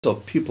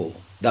of people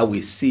that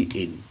we see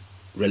in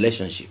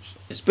relationships,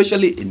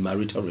 especially in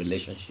marital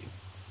relationship.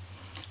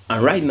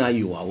 And right now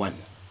you are one,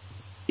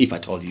 if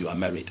at all you are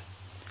married.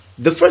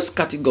 The first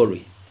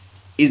category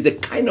is the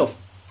kind of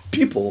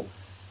people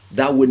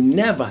that will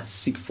never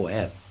seek for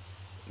help.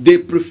 They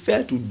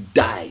prefer to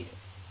die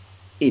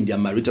in their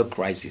marital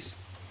crisis.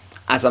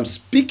 As I'm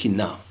speaking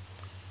now,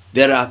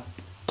 there are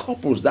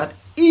couples that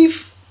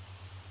if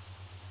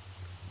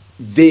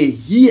they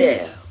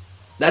hear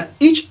that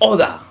each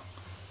other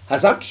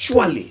has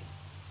actually,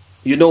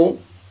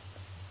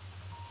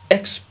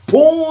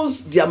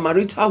 exposed their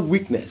marital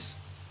weakness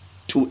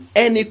to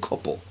any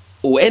couple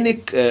or any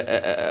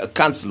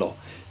counselor,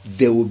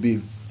 they will be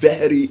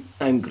very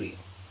angry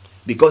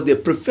because they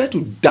prefer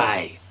to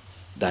die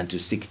than to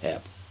seek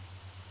help.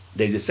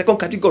 There is a second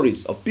category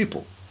of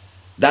people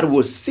that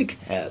will seek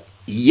help.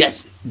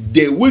 Yes,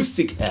 they will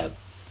seek help,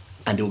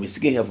 and they will be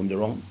seeking help from the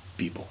wrong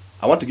people.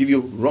 I want to give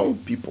you wrong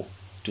people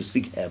to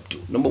seek help to.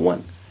 Number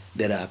one,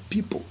 there are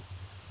people,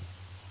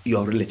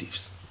 your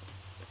relatives.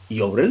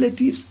 Your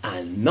relatives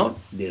are not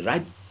the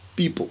right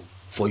people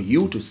for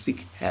you to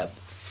seek help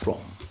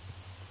from.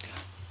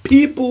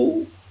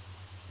 People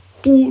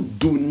who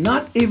do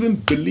not even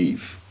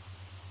believe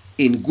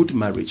in good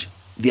marriage,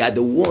 they are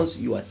the ones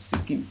you are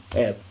seeking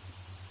help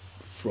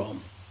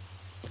from.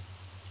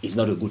 It's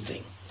not a good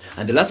thing.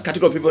 And the last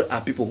category of people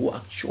are people who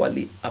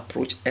actually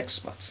approach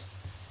experts.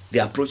 They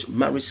approach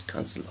marriage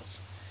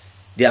counselors.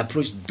 They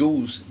approach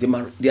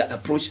they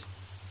approach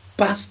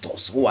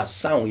pastors who are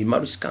sound in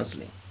marriage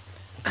counseling,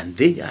 and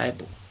they are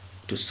able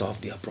to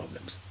solve their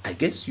problems. I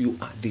guess you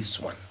are this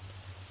one,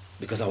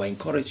 because I will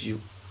encourage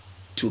you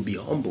to be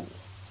humble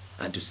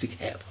and to seek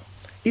help.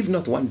 If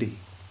not, one day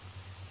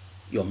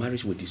your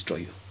marriage will destroy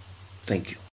you. Thank you.